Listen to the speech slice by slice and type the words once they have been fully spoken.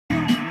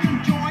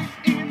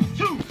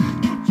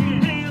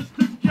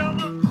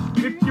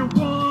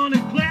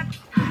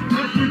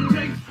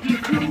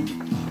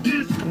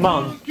Come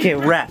on, get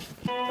rap.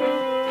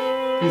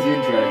 Here's the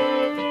intro.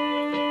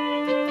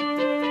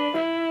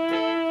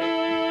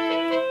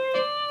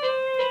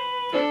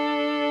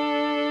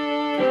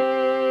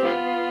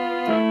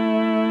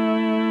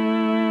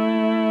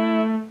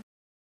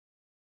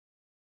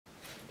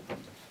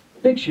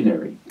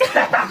 Dictionary.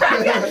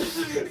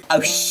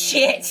 Oh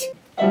shit!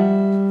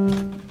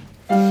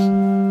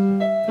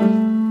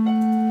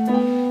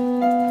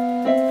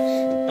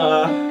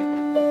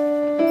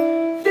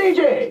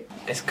 DJ!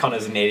 This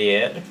Connor's an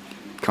idiot.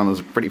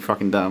 Connor's pretty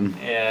fucking dumb.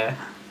 Yeah.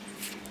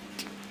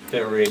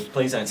 Bit rude.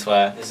 Please don't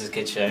swear. This is a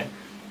kid show.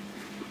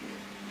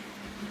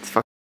 It's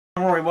fucking.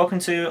 Rory, welcome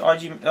to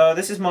IG.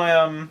 This is my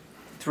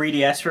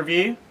 3DS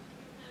review.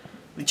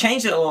 We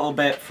changed it a little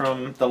bit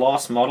from the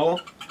last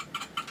model,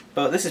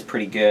 but this is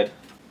pretty good.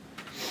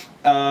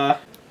 I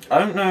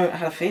don't know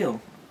how to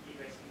feel.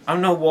 I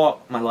don't know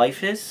what my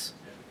life is.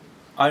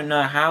 I don't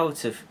know how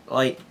to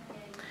like.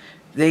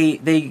 They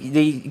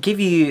give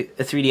you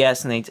a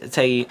 3DS and they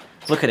tell you,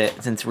 look at it,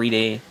 it's in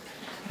 3D.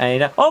 And you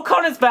know, oh,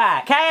 Connor's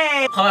back!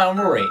 Hey! Hi, I'm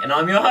Rory, and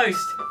I'm your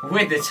host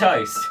with the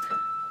toast.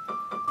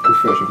 We'll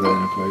finish with that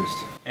in a post.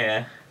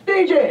 Yeah.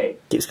 DJ!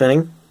 Keep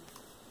spinning.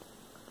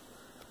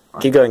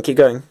 Keep going, keep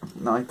going.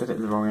 No, I did it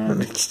in the wrong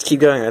end. Just keep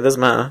going, it doesn't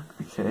matter.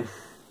 Okay.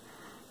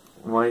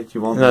 Why do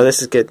you want No,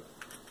 this is good.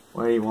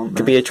 Why do you want It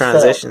could be a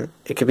transition.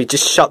 It could be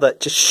just shut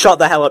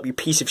the hell up, you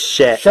piece of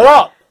shit. Shut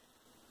up!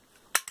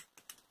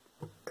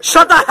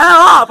 Shut the hell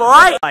up,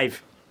 alright?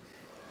 Five.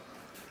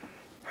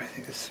 I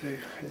think it's smooth.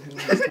 I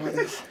think it's like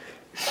this.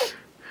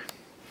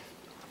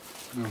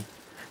 No.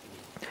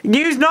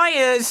 News night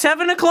at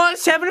 7 o'clock,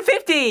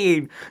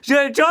 7:15.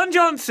 John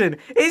Johnson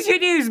is your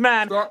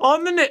newsman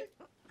on the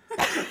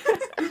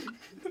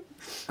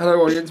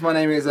Hello audience, my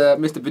name is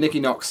Mr.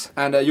 Benicki Knox,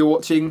 and you're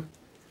watching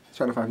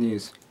Channel 5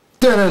 News.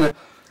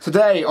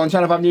 Today on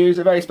Channel 5 News,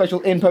 a very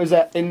special in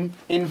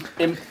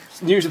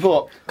news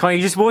report. Can't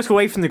you just walk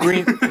away from the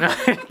green?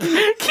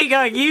 Keep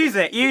going, use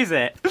it.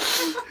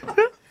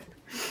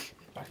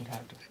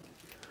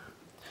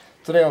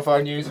 Today on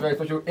 5 News, a very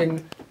special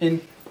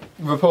in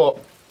report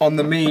on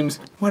the memes.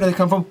 Where do they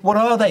come from? What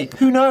are they?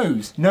 Who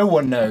knows? No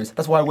one knows.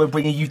 That's why we're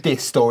bringing you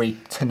this story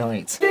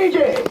tonight.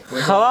 DJ!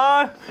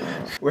 Hello?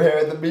 We're here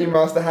at the Meme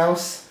Master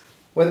House,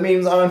 where the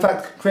memes are in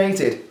fact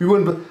created. We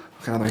wouldn't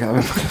when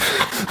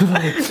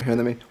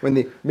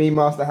the Meme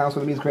Master House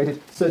where the memes are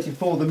created, searching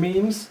for the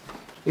memes.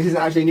 This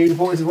isn't actually a news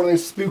report, this is one of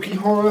those spooky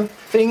horror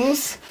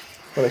things.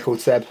 What are they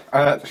called, Seb?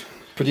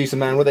 Producer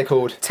man, what are they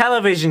called?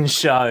 Television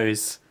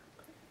shows.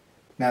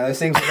 Now those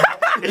things are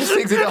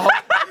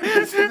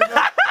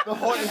the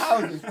haunted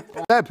houses.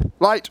 Seb,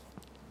 light.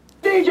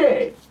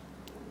 DJ!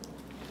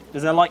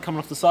 Is there light coming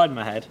off the side of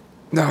my head?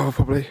 No,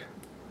 probably.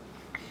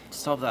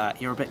 Stop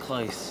that, you're a bit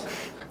close.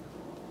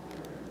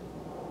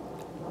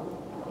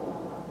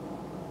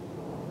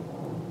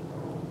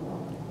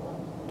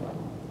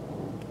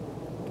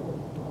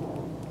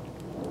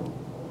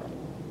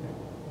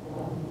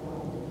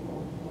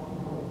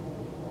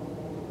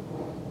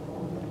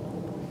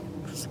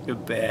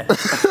 Good bear.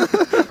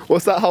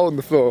 What's that hole in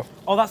the floor?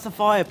 Oh, that's the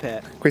fire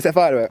pit. Can we set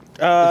fire to it?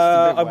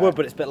 I would,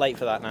 but it's a bit late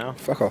for that now.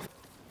 Fuck off.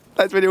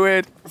 That's really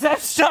weird.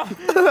 Stop!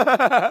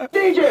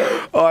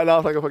 DJ! Oh, I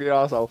laugh like a fucking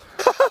arsehole.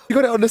 You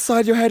got it on the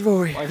side of your head,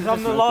 Rory. Because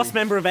I'm the last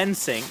member of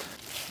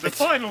NSYNC. The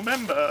final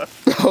member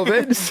of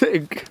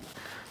NSYNC.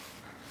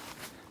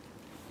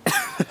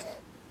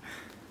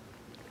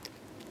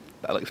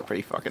 That looks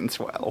pretty fucking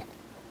swell.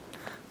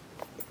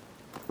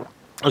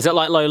 Is it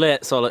like low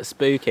lit, so it's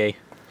spooky?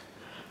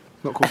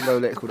 Not called low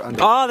lit, it's called under.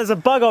 Oh, there's a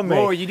bug on me.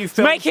 Oh, you do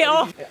film. Make it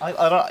off! I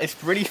don't,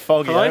 it's really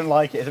foggy, Hello? I don't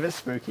like it, it's a bit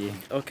spooky.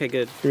 Okay,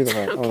 good. Through the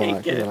light.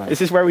 Okay, Through the light.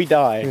 This is where we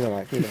die. Through the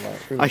light. Through the light.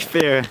 Through the I light.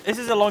 fear. This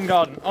is a long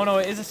garden. Oh no,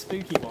 it is a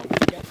spooky one.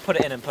 Put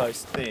it in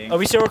post. Are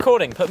we still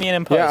recording? Put me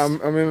in post. Yeah,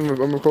 I'm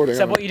recording.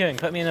 So what are you doing?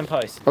 Put me in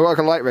post. I've got like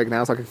a light rig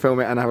now so I can film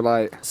it and have a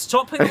light.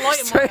 Stop putting the light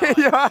in my Straight eyes.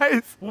 in your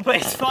eyes. Well, but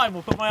it's fine.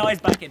 We'll put my eyes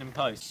back in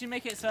post. Should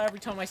make it so every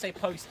time I say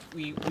post,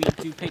 we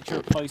do picture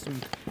of post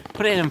and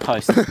put it in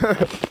post.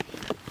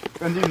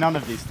 Don't do none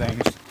of these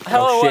things.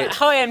 Hello, Oh, shit.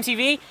 hi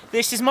MTV.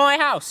 This is my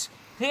house.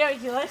 Here,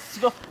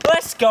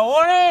 let's go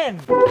on in.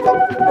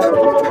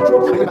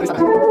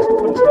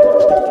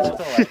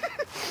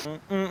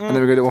 And then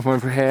we're gonna do one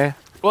for here.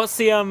 What's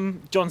the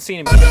John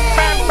Cena?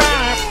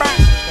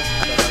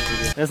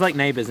 There's like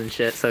neighbours and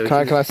shit. So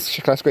Can I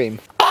scream?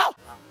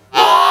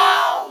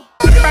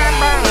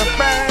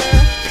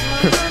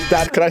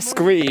 Dad, can I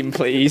scream,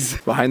 please?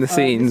 Behind the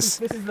scenes.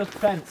 This is the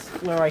fence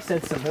where I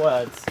said some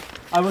words.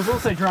 I was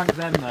also drunk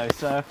then though,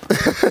 so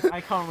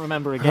I can't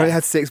remember I again. only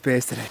had 6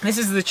 beers today. This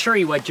is the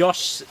tree where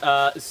Josh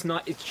sat.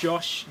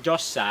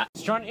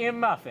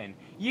 Strontiummuffin,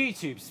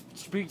 YouTube's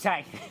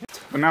spooktacular.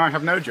 But now I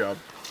have no job.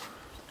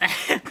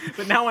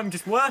 But now I'm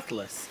just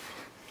worthless.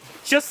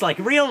 Just like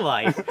real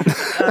life.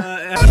 Can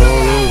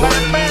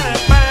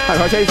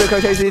I change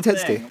the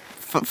intensity?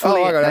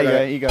 Fully, I got it,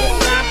 there you go, you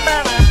got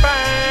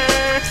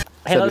it.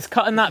 Hey, let's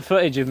cut in that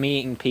footage of me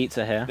eating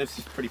pizza here. This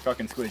is pretty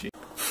fucking squishy.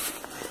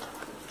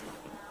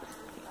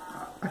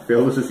 I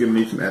feel this is gonna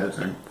need some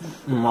editing.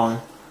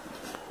 Mom.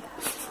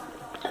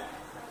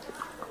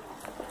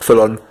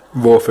 full-on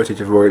raw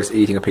footage of Roy just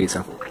eating a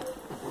pizza.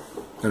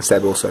 And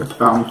Seb also.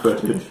 Found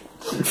footage.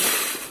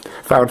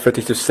 Found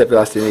footage of Seb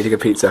Sebastian eating a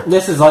pizza.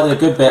 This is like the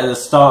good bit at the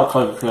start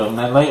of Cloverfield, and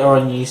then later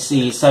on you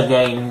see Seb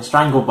getting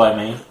strangled by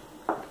me.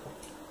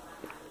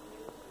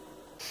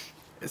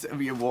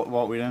 What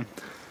are we doing?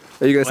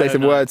 Are you going to say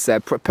some words,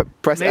 Seb?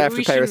 Press Maybe F we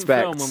to pay shouldn't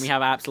respects. film when we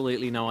have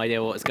absolutely no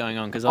idea what's going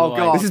on, because Oh, otherwise...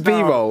 God. This is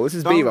B-roll. This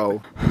is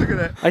B-roll. Look at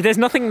it. Like, there's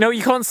nothing... No,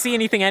 you can't see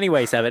anything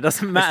anyway, Seb. It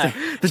doesn't matter.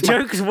 The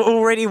joke's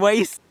already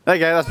wasted. Okay,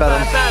 that's better.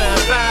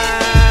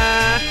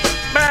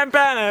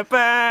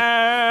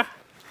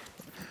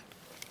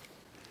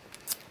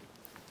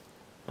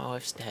 My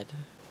wife's dead.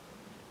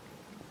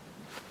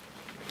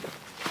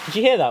 Did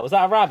you hear that? Was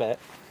that a rabbit?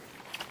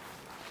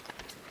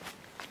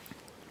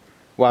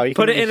 Wow, you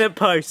Put can it in a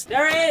post.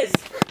 There it is!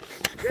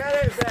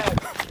 Get it, Seb!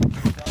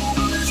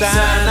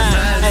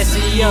 Sandman,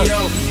 SEO,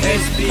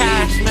 it's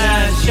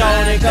Cashman,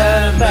 shoulder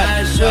gun,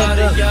 back,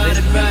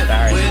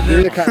 Give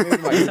me the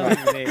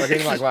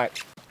camera.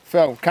 Right.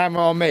 Film,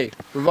 camera on me.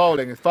 We're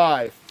rolling in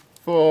 5,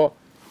 4,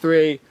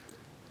 3.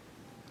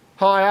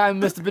 Hi, I'm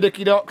Mr.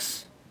 Biddicky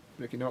Knox.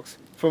 Biddicky Knox.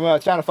 From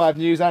Channel 5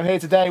 News. I'm here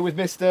today with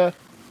Mr.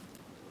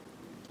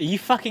 Are you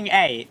fucking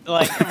A?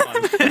 Like, come on.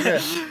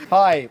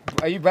 Hi,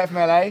 are you Brett from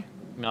LA?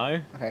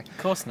 No. Okay. Of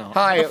course not.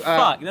 Hi, What the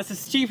fuck? That's a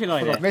stupid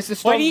idea.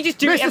 Mr. Why do you just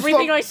do Mr.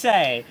 everything Strong- I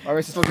say? Oh,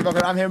 Mr.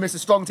 Strontiummuffin. I'm here with Mr.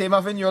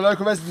 Strontiummuffin, your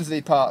local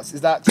residency parts.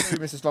 Is that true,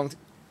 Mr. Strong? Is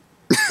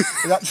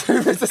that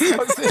true, Mr.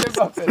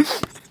 Strontiummuffin?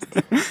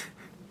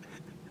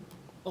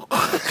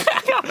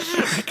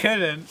 I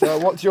couldn't. So,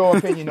 what's your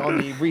opinion on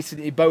the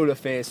recent Ebola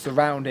fears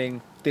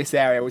surrounding this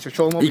area, which are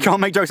trauma? You can't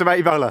make jokes about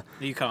Ebola.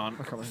 You can't.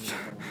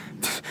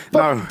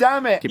 No.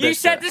 Damn it! You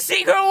said the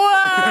secret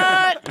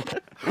word!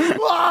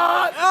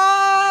 What?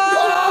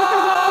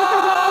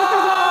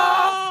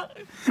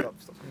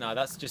 No,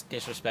 that's just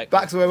disrespectful.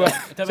 Back to where we were.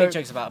 Don't So- make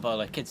jokes about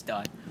Ebola. Kids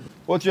die.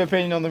 What's your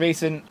opinion on the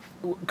recent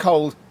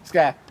cold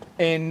scare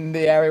in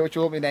the area, which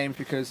won't be named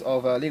because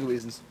of legal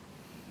reasons?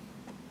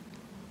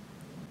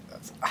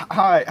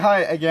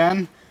 Hi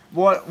again.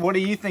 What do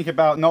you think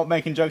about not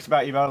making jokes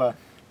about Ebola?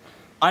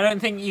 I don't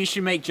think you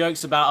should make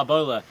jokes about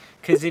Ebola,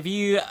 because if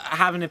you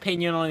have an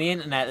opinion on the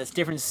internet that's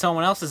different to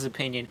someone else's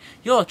opinion,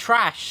 you're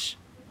trash.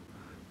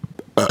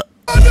 I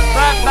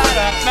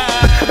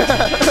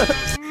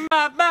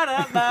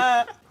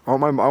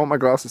want my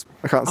glasses.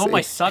 I can't I see. want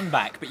my son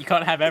back, but you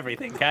can't have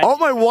everything, okay? I want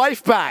my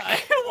wife back.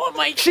 I want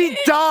my She kid.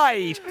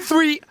 died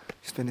 3.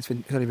 It's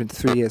only been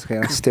 3 years. Okay,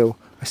 I still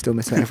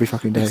miss her every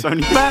fucking day. It's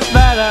only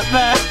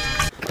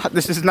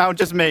this is now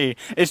just me.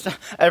 It's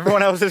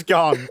everyone else is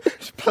gone.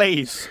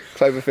 Please.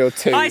 Cloverfield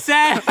 2. I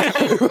said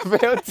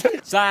Cloverfield 2.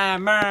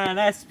 Simon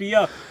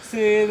SBO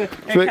to the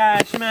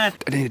Cashman.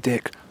 I need a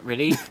dick.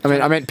 Really?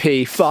 I meant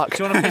pee. Fuck.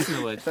 Do you want to piss in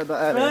the woods? Said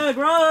that earlier.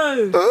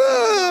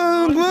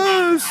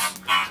 Gross!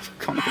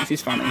 Connor thinks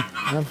he's funny.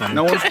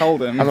 No one's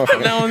told him. I'm not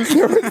funny. No one's.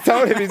 No one's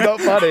told him he's not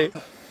funny.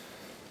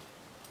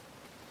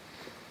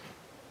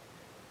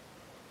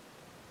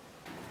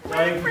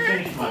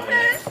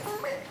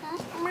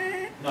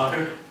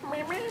 No.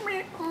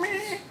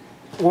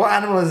 What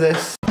animal is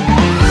this?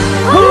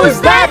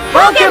 Who's that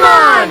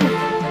Pokemon?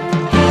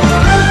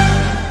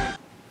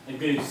 A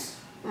goose.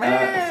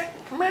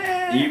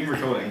 Are you even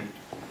recording?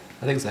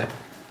 I think so.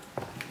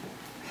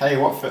 Hey,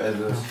 what foot is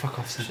this? Fuck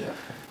off, Seb.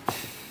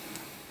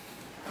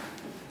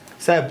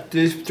 Seb,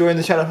 join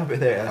the Shadow Puppet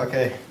Theatre.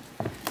 Okay.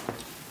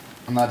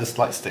 I'm gonna just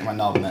like stick my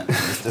knob in it.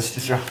 just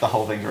drop the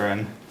whole thing through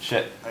and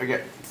shit.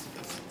 Okay.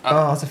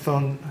 Oh, that's a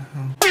fun.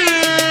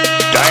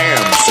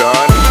 Damn,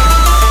 son.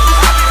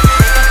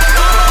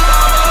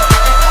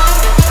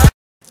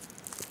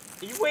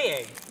 Are you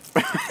weeing?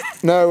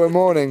 No, we're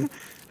mourning.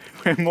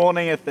 We're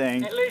mourning a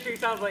thing. It literally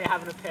sounds like you're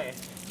having a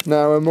piss.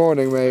 No, we're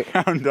mourning, mate.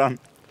 I'm done.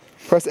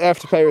 Press F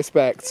to pay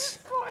respects.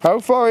 How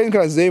far in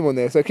can I zoom on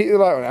this? So keep the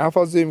light on it. How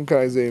far zoom can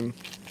I zoom?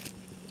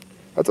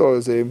 That's a lot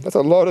of zoom. That's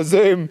a lot of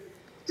zoom.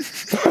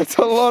 That's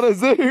a lot of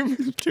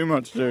zoom. Too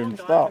much zoom.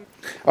 Stop.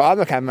 Oh, I'm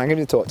the cameraman. Give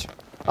me the torch.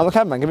 I'm the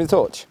cameraman. Give me the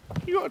torch.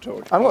 You got a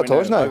torch? I haven't got a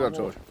torch. No. I got a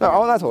torch. No, I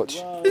want that torch.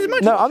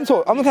 No, I'm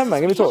the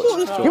cameraman. Give me the torch.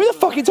 Give me the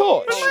fucking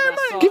torch.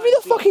 Give me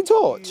the fucking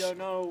torch. You don't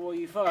know what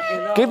you fucking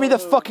know. Give me the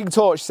fucking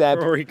torch, Seb.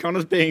 Rory,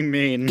 Connor's being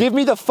mean. Give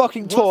me the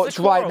fucking torch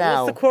right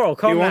now. What's the quarrel?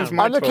 Calm He wants down.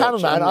 my I'm the torch,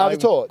 cameraman. and I have a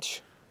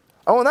torch.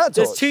 I want that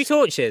torch. There's 2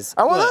 torches.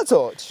 I want Look. that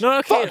torch. No,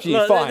 okay. Fuck you,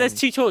 Look, fine. There's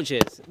 2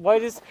 torches. Why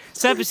does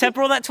Seb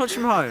brought that torch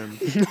from home?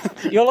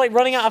 You're like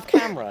running out of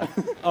camera.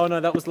 Oh no,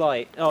 that was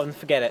light. Oh, and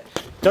forget it.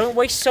 Don't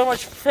waste so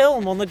much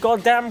film on the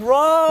goddamn road.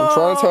 I'm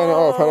trying to turn it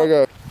off. How do I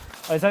go?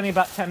 Oh, there's only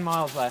about 10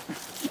 miles left.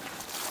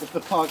 It's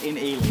the park in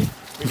Ely.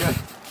 We go.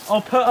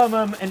 I'll put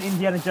an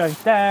Indiana Jones.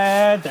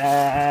 Da,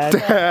 da,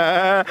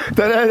 da,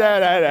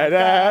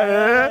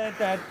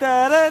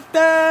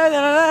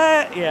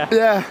 yeah.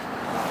 Yeah.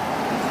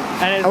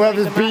 And I will have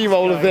this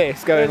B-roll of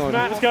this going on.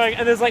 Maps going,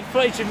 and there's like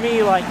footage of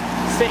me like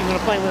sitting on a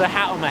plane with a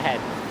hat on my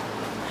head.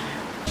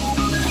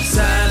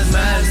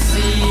 Sandman,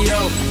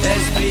 CEO,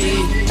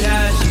 SB,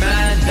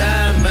 Cashman,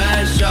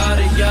 Diamond,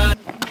 Shotty Gun.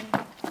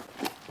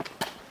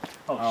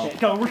 Oh shit,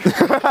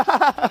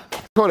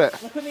 go. call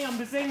it? Look at me, I'm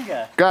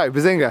Bazinga. Go,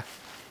 Bazinga.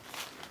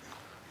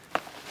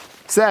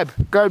 Seb,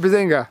 go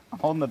Bazinga. I'm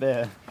holding the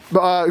beer.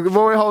 But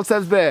Rory holds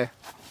Seb's beer.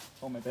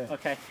 Hold my beer.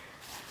 Okay.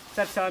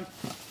 Step time.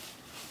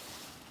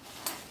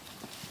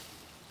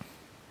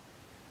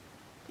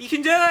 You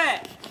can do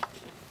it!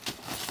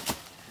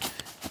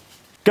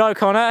 Go,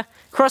 Connor.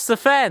 Cross the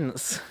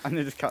fence. And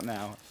they just cut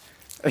now.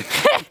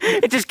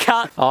 It just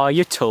cut. Oh,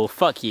 you're tall.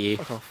 Fuck you.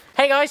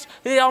 Hey guys,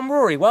 I'm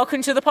Rory.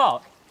 Welcome to the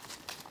park.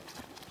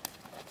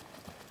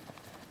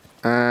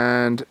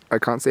 And I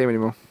can't see him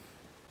anymore.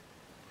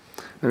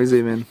 Let me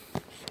zoom in.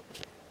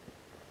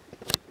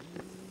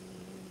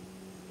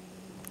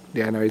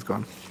 Yeah, no, he's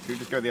gone. Should we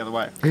just go the other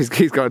way? He's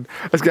gone.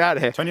 Let's get out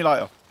of here. Turn your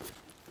light off.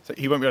 So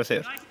he won't be able to see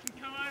us. Guys, you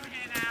can come over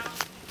here now.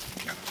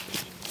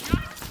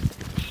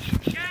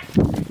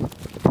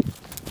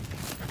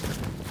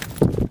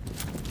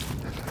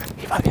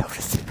 He might be able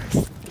to see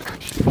us.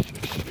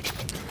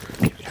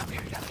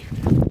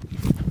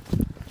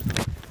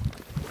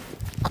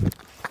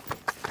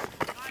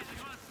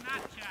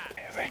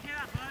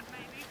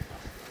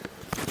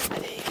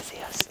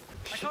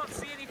 I can't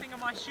see anything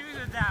and my shoes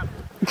are down.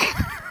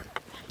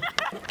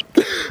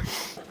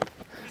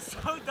 It's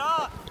so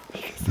dark.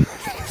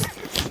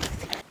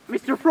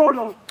 Mr.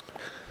 Frodo.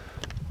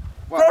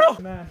 Frodo!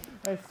 Man,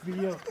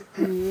 SVO.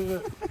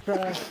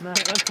 Trash man.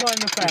 Let's climb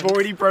the fence. We've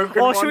already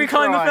broken Oh, should we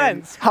climb the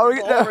fence? How are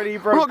we Already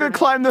we're not going to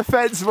climb the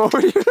fence, Rory.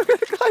 We're not going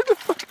to climb the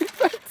fucking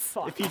fence.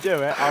 If you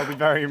do it, I'll be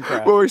very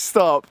impressed. Rory,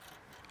 stop.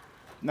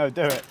 No,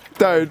 do it.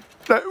 Don't.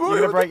 You're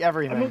going to break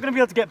everything. I'm not going to be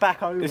able to get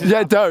back over.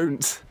 Yeah,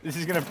 don't. This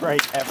is going to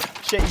break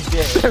everything. Shit, you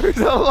did.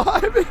 He's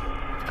alive.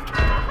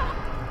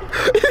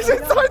 He's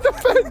inside the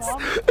fence.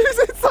 He's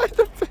inside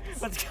the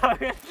fence. Let's go.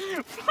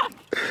 Fuck.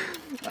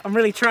 I'm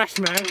really trash,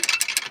 man.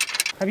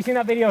 Have you seen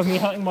that video of me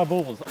hurting my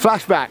balls?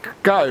 Flashback,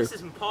 go. This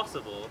is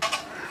impossible.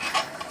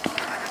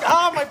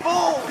 Ah, my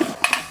balls!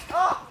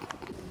 Ah!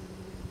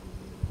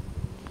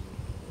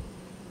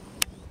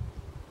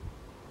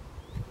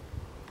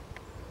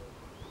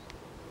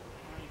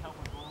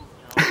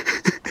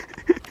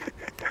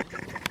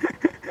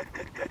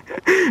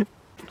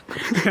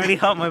 I really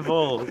hurt my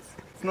balls.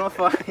 It's not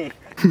funny.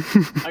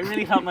 I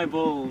really hurt my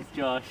balls,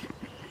 Josh.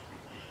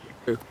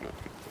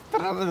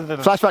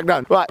 Flashback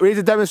done. Right, we need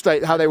to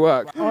demonstrate how they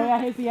work. Oh yeah,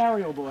 here's the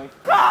aerial boy.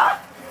 Fuck!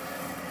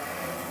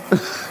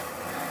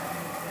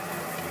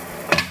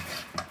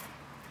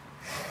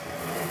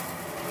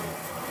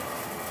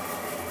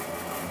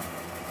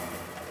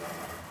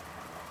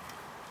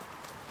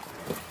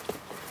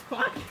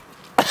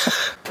 I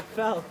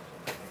fell.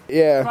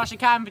 Yeah. Crush a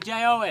can for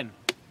J. Owen.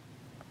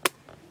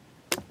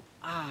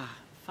 Ah,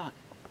 fuck.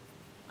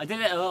 I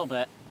did it a little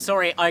bit.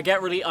 Sorry, I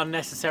get really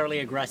unnecessarily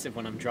aggressive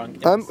when I'm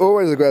drunk. I'm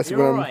always aggressive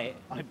You're when alright.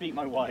 I beat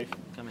my wife.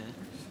 Come here.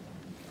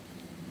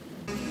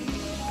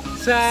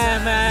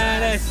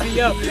 Salmon,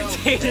 SVO,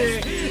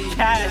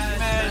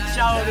 Cashman,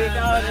 shouting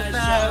on the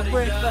side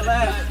with the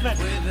left man,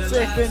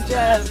 sipping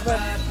jasmine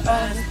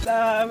on the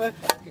side.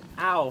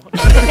 Ow.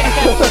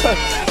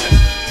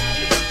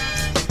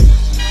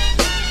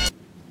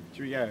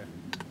 Should we go?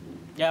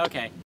 Yeah,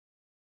 okay.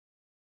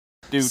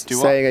 Do what?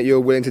 Saying that you're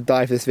willing to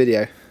die for this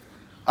video.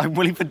 I'm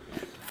willing for...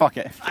 Fuck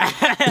it.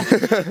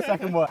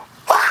 Second word.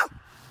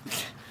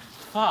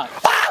 Fuck.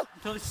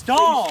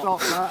 Stop! Stop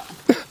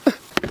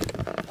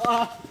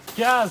that.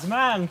 Jazz,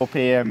 man. 4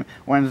 p.m.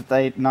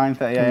 Wednesday,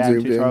 9:30 a.m.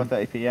 to Zoom in.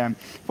 12:30 p.m.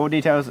 For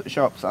details,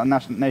 shops are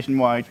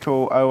nationwide.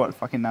 Call what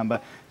fucking number,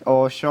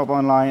 or shop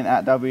online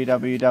at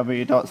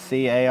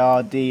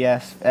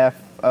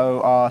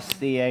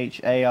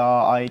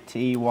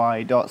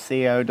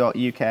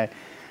www.cardsforcharity.co.uk.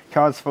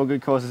 Cards for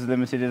Good Causes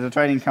Limited is a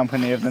trading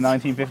company of the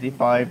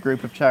 1955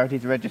 group of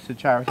charities, registered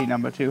charity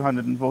number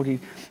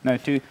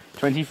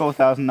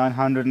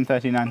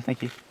 24,939.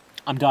 Thank you.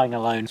 I'm dying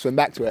alone. Swim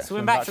back to it.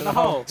 Swim back to the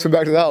hole. Swim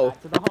back to the hole.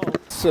 To the hole.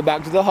 Swim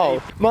back to the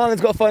hole. Marlin's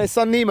got to find his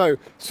son Nemo.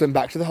 Swim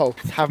back to the hole.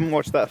 Haven't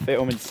watched that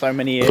film in so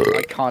many years,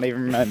 I can't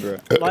even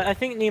remember it. Like, I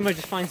think Nemo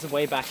just finds the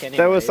way back anyway.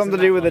 There was something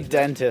to do with a the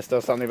dentist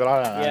or something, but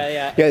I don't know. Yeah,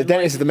 yeah. Yeah, the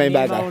dentist is the main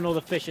bad Nemo guy. and all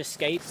the fish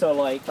escape, so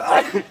like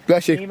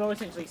Bless you. Nemo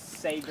essentially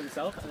saved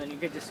himself, and then he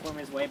could just swim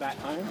his way back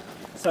home.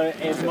 So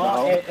it's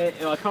I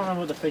can't remember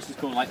what the fish is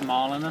called, like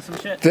marlin or some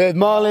shit. The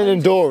Marlin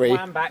and Dory.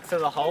 Swam back to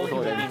the hole, he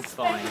would have been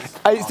fine.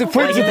 It's the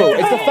principle.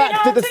 It's the fact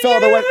that the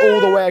father went all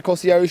the way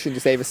across the ocean to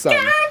save his son.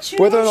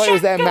 Whether or not it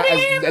was there matters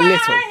a little.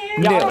 Yeah, I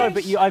Nil. know,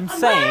 but I'm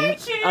saying,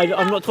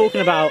 I'm not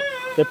talking about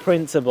the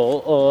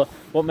principle or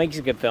what makes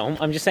a good film.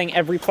 I'm just saying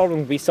every problem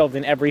will be solved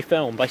in every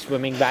film by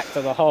swimming back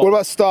to the hole. What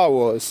about Star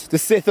Wars? The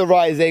Sith are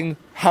rising.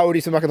 How would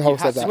you swim back in the hole?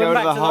 Said that. Go to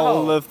back the to the hole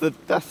hole. of the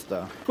Death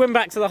Star. Swim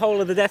back to the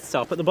hole of the Death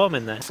Star, put the bomb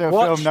in there. So a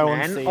Watch, film no one's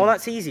man. seen. Oh,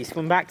 that's easy.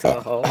 Swim back to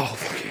the hole. Oh,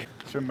 fuck you.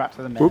 Swim back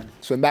to the men. Oop.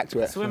 Swim back to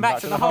it. Swim back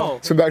to the hole.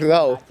 Swim back to the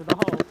hole. To the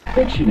hole.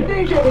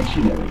 Dictionary.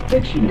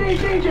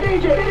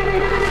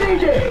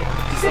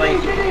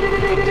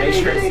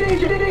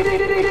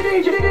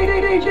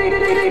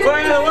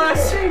 We're the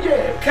worst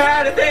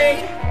kind of thing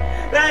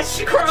that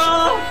should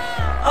crawl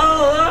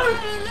all along.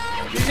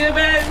 You did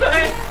bad,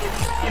 but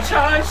you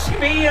charged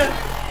me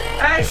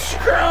That's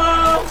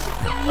scroll!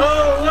 Oh,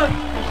 look!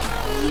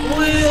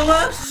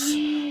 Wheelers!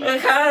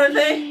 Look how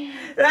they...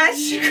 That's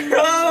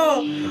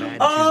scroll!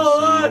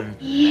 Oh, look!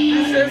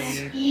 This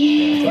is...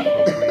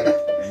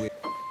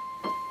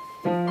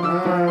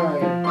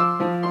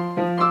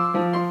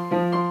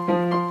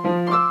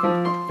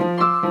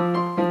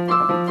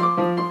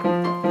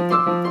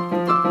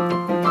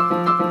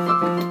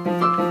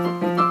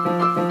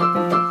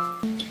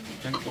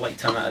 Like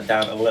turn that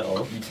down a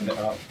little. You turn it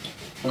up.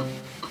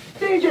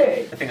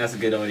 DJ! I think that's a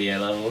good audio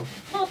level.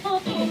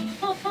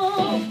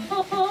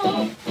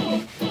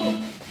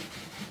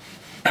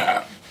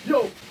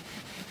 Yo!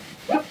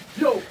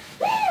 Yo!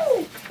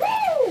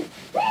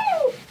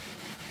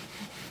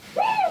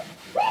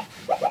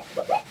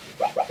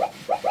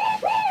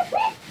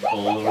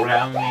 All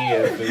around me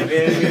are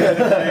familiar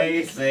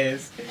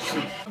faces.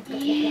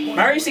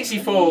 Mario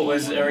 64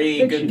 was a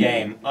really good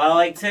game. I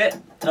liked it.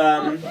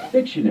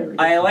 Dictionary.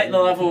 I like the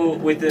level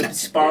with the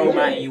spiral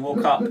mat. You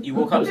walk up to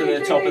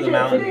the top of the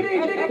mountain,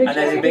 and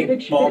there's a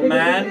big bomb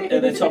man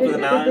at the top of the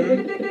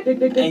mountain,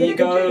 and you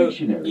go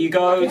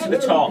to the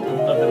top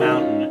of the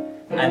mountain,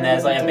 and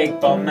there's like a big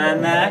bomb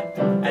man there,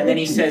 and then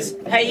he says,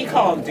 "Hey, you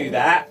can't do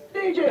that,"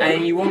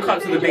 and you walk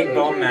up to the big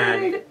bomb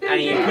man, and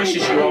he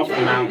pushes you off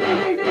the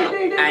mountain,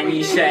 and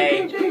you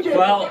say,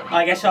 "Well,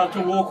 I guess I'll have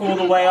to walk all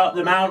the way up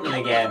the mountain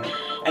again,"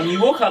 and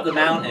you walk up the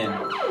mountain,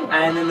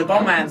 and then the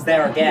bomb man's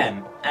there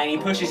again. And he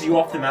pushes you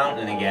off the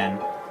mountain again.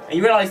 And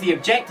you realise the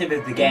objective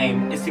of the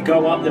game is to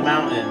go up the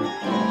mountain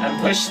and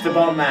push the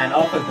bomb man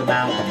off of the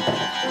mountain.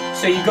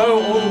 So you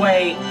go all the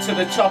way to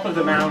the top of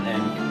the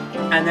mountain,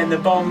 and then the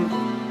bomb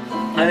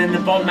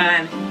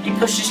man, he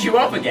pushes you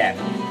up again.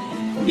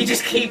 He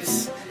just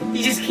keeps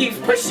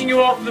pushing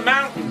you off the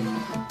mountain.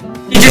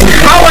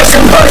 How am I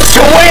supposed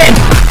to win?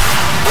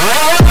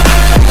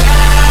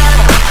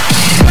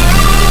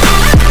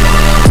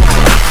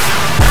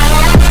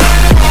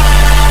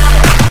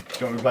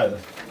 Do you want me to play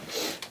this?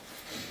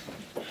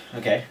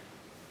 Okay.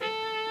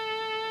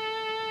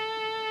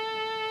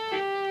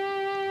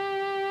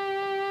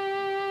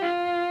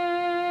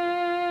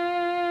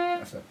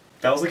 That's it.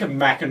 That was like a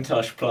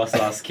Macintosh Plus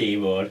us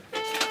keyboard.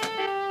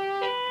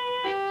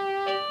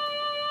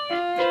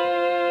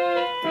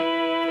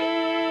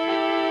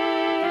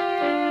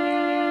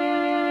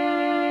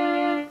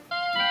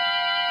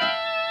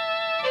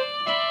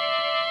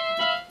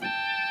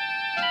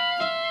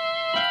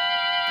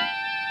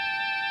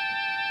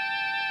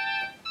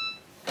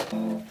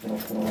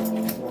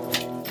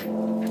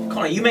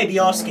 Connor, you may be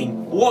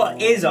asking,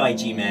 what is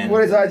Igmen?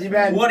 What is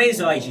Igmen? What is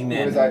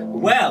Igmen?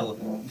 Well,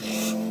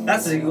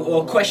 that's a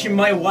question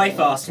my wife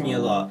asks me a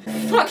lot.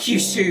 Fuck you,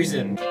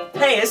 Susan.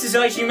 Hey, this is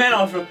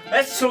Igmen.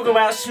 Let's talk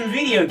about some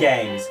video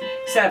games.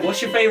 Seb,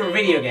 what's your favourite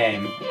video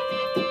game?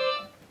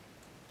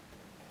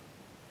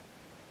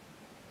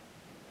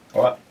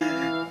 What?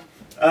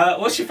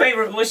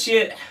 What's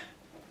your...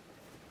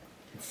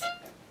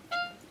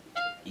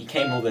 You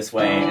came all this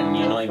way and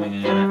you're not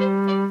even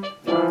gonna...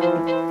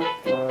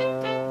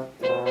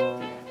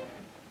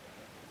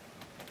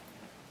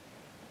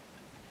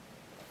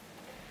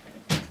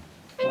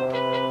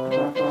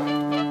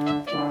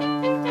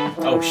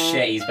 Oh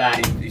shit, he's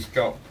back. He's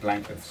got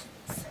blankets.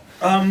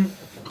 I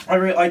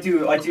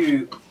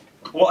do.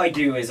 What I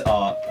do is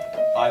art.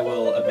 I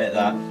will admit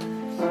that.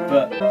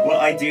 But what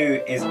I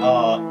do is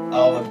art.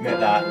 I'll admit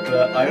that.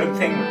 But I don't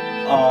think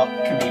art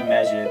can be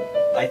measured.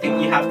 I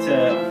think you have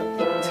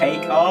to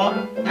take art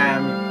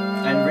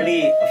and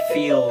really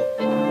feel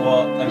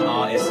what an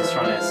artist is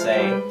trying to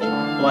say.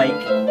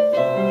 Like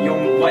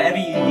whatever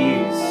you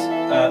use,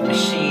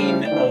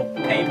 machine or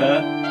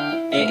paper.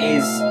 It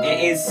is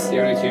The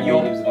only two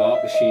mediums of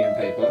art, machine and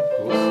paper, of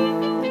course.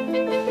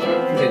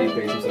 Continue,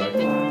 please, I'm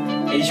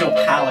sorry. It is your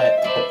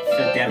palette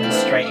for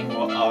demonstrating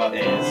what art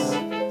is.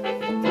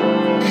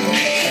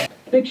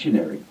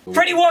 Dictionary.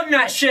 Freddie won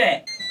that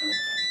shit!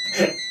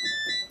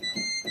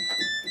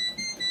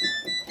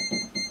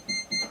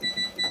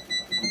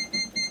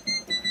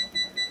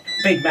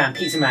 Big man,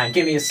 pizza man,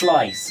 give me a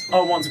slice. I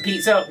want a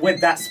pizza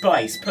with that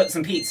spice. Put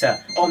some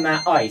pizza on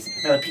that ice.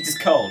 Now the pizza's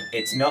cold,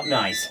 it's not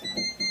nice.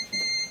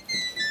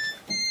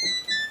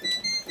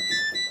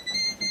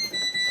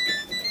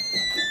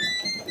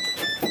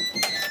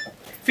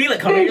 Feel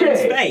it, Connor, you're in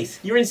space.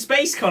 You're in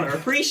space, Connor,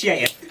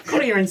 appreciate it.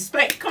 Connor, you're in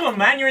space. Come on,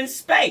 man, you're in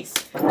space.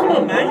 Come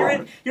on,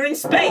 man, you're in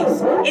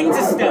space.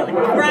 Interstellar,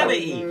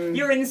 gravity,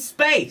 you're in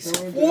space.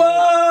 Whoa!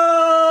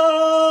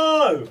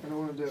 I don't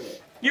want to do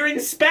it. You're in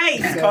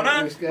space,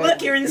 Connor.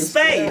 Look, you're in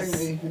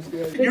space.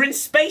 You're in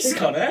space,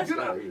 Connor.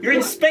 You're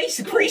in space,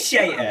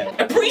 appreciate it.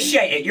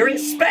 Appreciate it, you're in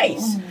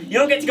space. You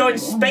don't get to go in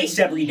space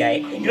every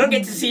day. You don't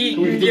get to see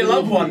your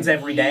loved ones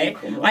every day.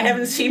 I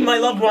haven't seen my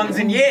loved ones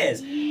in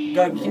years.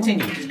 Go,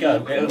 continue, just go.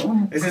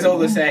 This is all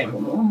the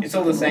same. It's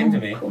all the same to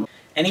me.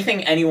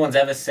 Anything anyone's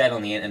ever said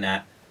on the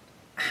internet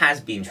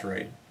has been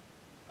true.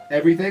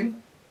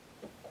 Everything?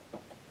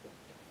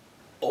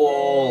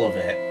 All of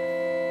it.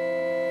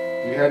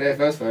 You heard it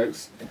first,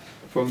 folks.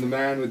 From the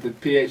man with the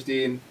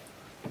PhD in...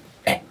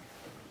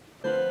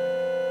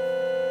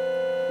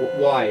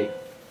 Why?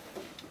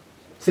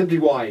 Simply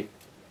why?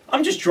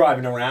 I'm just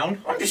driving around.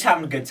 I'm just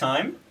having a good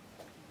time.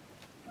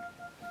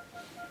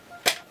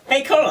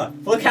 Hey Connor,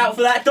 look out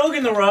for that dog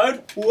in the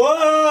road.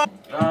 Whoa!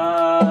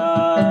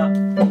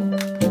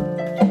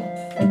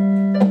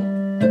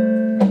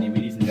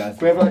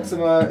 We have like some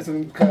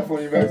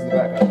California roads in the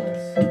background of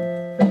this.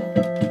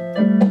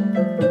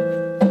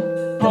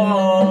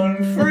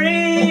 Born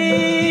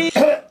free!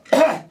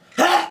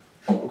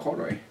 Sean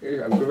Connery,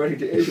 I'm converting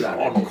to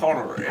Islam. Sean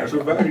Connery. I'm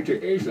converting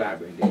to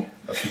Islam, Indy.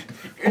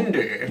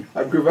 Indy.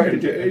 I'm converting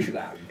to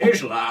Islam.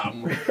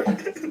 Islam.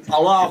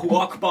 Allahu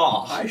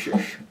Akbar.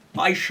 ISIS.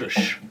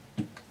 ISIS.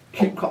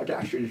 Kim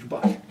Kardashian's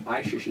butt.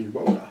 ISIS is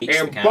Ebola.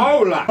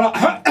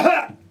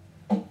 Ebola!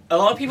 A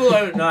lot of people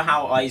don't know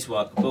how eyes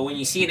work, but when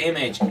you see an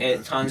image,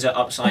 it turns it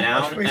upside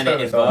down and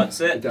it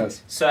inverts it. It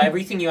does. So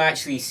everything you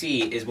actually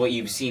see is what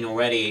you've seen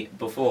already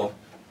before.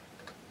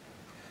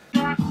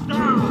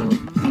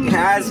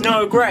 Has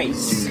no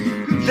grace.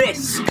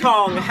 This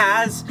Kong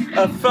has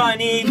a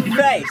funny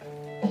face.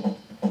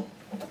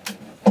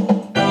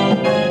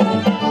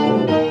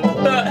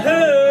 But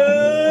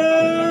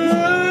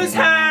whose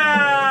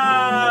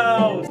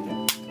house?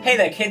 Hey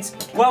there, kids.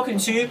 Welcome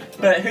to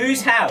But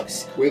Whose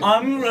House?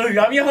 I'm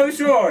your host,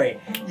 Rory.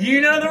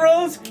 You know the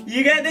rules.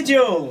 You get the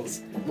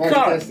jewels.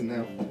 Michael testing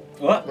now.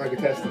 What? Michael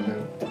testing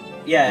now.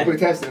 Yeah. Michael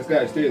testing. Let's go.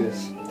 Let's do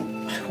this.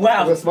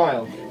 Wow. Have a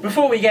smile.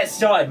 Before we get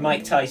started,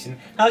 Mike Tyson,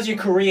 how's your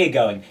career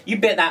going? You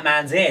bit that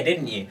man's ear,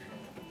 didn't you?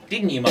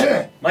 Didn't you,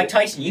 Mike? Mike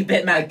Tyson, you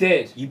bit I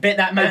did. You bit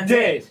that man's I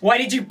ear. did. Why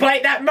did you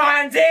bite that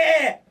man's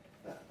ear?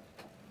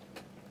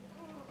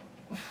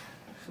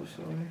 So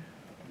sorry.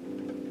 I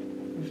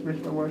just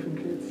missed my wife and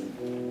kids.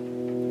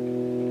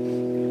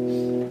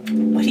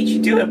 Why did you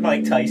do it,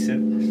 Mike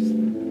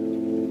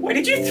Tyson? Why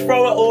did you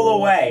throw it all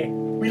away?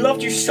 We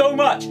loved you so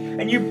much,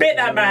 and you bit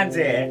that man's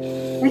ear.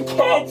 We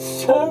cared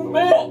so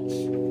much.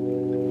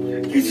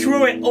 You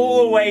threw it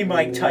all away,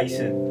 Mike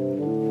Tyson.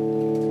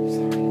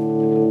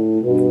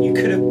 You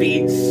could have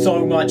been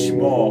so much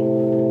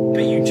more,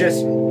 but you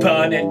just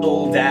burned it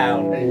all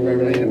down.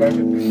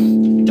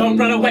 Don't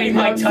run away,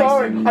 Mike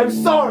Tyson. I'm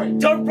sorry.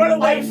 Don't run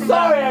away from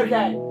sorry,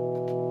 okay.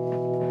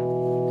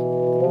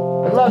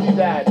 I love you,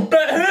 Dad.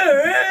 But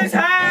Whose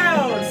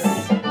House?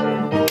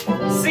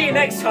 See you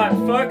next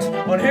time, folks,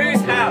 on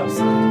Whose House.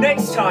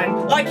 Next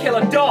time, I kill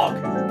a dog.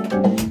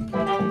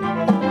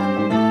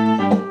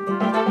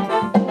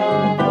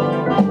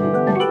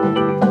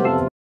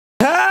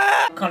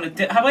 Connor,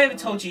 have I ever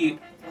told you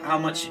how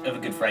much of a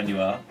good friend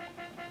you are?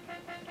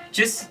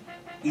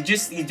 You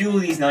do all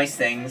these nice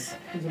things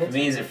for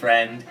me as a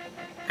friend,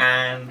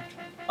 and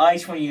I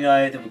just want you to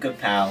know that we're good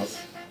pals.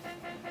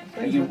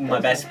 You're my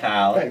best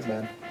pal. Thanks,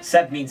 man.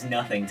 Seb means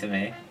nothing to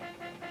me,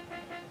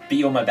 but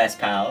you're my best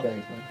pal.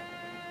 Thanks, man.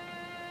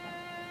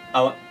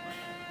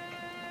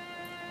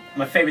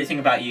 My favourite thing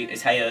about you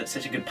is how you're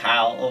such a good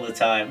pal all the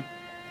time.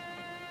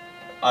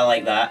 I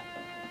like that.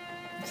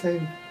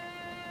 Same.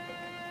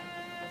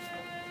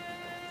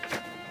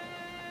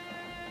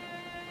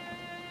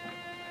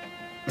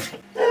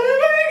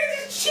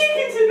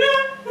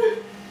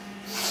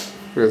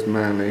 Where's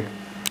Manny?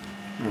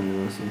 God,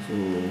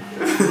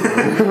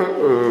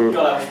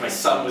 I wish my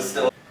son was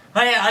still.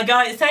 Hi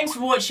guys, thanks for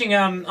watching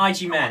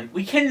Igmen.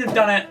 We couldn't have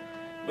done it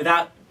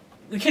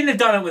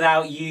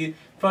without you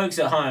folks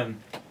at home.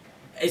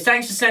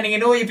 Thanks for sending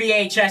in all your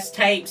VHS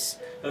tapes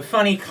of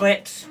funny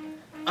clips.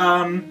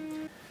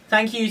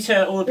 Thank you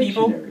to all the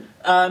people.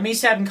 Me,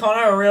 Seb, and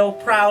Connor are real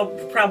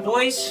proud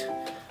boys.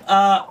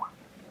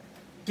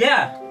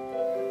 Yeah.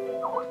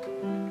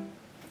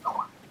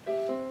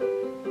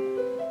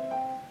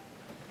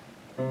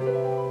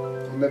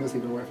 I'll never see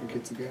my wife and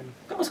kids again.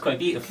 That was quite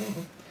beautiful.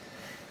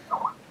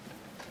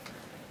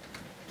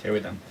 Okay, we're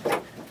done.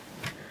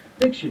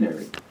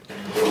 Dictionary.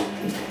 I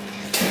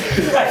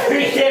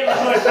freaking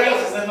my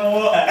face in the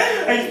water.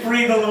 I just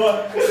breathe on the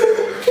water.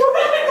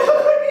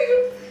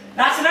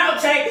 That's an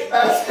outtake!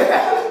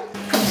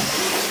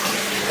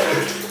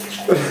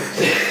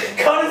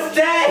 Connor's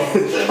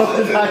dead!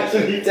 Connor's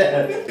actually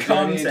dead.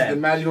 Content. The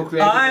magical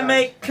creative I house.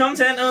 make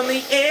content on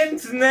the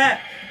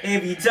internet.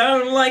 If you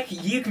don't like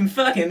it, you can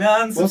fucking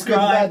unsubscribe. What's good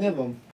with that nibble?